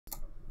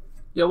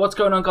Yo, what's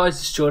going on, guys?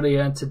 It's Jordy,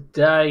 and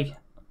today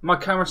my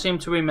camera seemed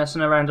to be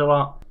messing around a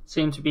lot.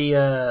 Seemed to be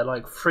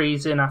like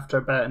freezing after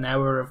about an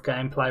hour of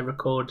gameplay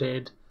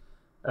recorded.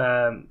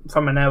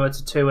 From an hour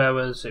to 2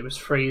 hours, it was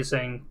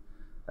freezing,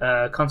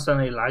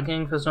 constantly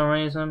lagging for some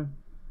reason.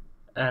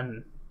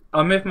 And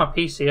I moved my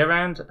PC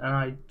around and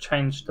I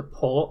changed the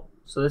port.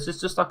 So this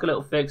is just like a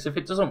little fix. If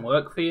it doesn't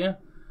work for you,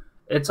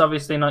 it's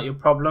obviously not your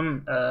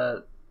problem.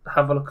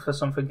 Have a look for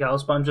something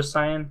else. But I'm just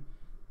saying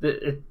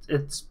that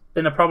it's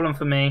been a problem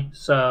for me,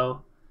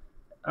 so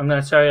I'm going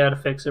to tell you how to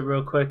fix it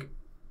real quick.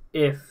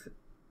 If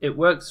it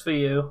works for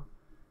you,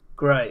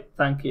 great,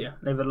 thank you,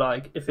 leave a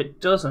like. If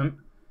it doesn't,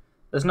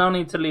 there's no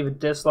need to leave a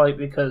dislike,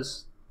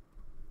 because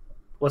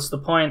what's the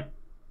point?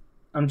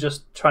 I'm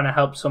just trying to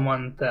help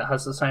someone that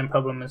has the same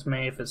problem as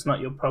me. If it's not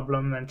your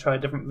problem, then try a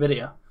different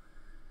video.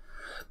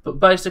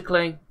 But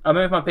basically, I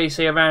moved my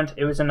PC around.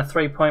 It was in a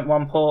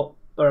 3.1 port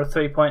or a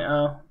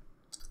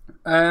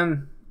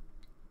 3.0.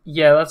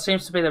 Yeah, that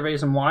seems to be the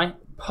reason why.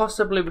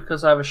 Possibly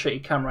because I have a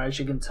shitty camera, as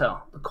you can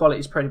tell. The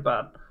quality's pretty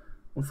bad,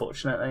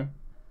 unfortunately.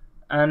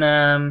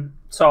 And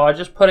so I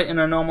just put it in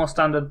a normal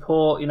standard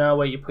port, you know,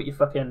 where you put your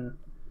fucking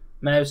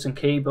mouse and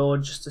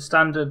keyboard, just a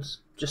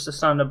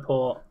standard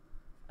port.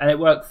 And it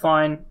worked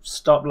fine,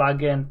 stopped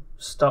lagging,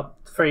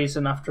 stopped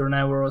freezing after an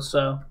hour or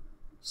so.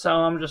 So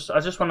I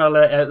just want to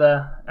let it out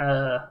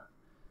there.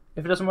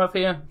 If it doesn't work for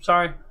you,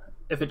 sorry.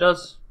 If it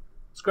does,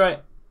 it's great.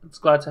 It's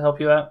glad to help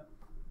you out.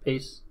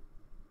 Peace.